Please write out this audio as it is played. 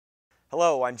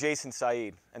Hello, I'm Jason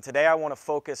Saeed, and today I want to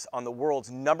focus on the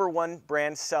world's #1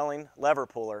 brand selling lever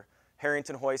puller,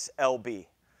 Harrington Hoist LB.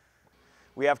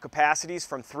 We have capacities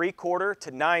from 3/4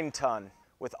 to 9 ton,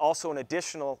 with also an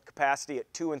additional capacity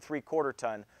at 2 3/4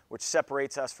 ton, which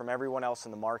separates us from everyone else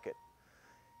in the market.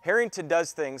 Harrington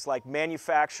does things like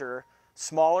manufacture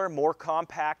smaller, more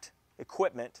compact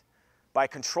equipment by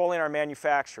controlling our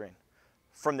manufacturing.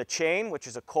 From the chain, which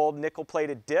is a cold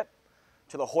nickel-plated dip,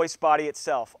 to the hoist body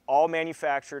itself, all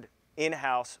manufactured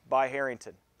in-house by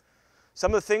Harrington.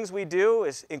 Some of the things we do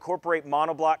is incorporate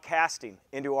monoblock casting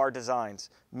into our designs,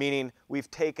 meaning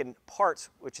we've taken parts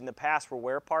which in the past were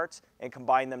wear parts and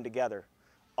combined them together.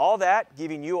 All that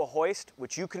giving you a hoist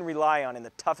which you can rely on in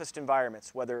the toughest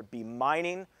environments, whether it be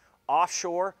mining,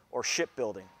 offshore, or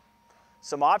shipbuilding.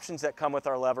 Some options that come with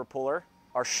our lever puller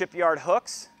are shipyard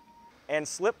hooks and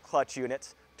slip clutch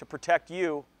units to protect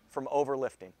you from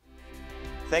overlifting.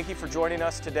 Thank you for joining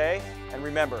us today, and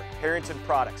remember, Harrington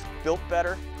products, built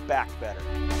better, back better.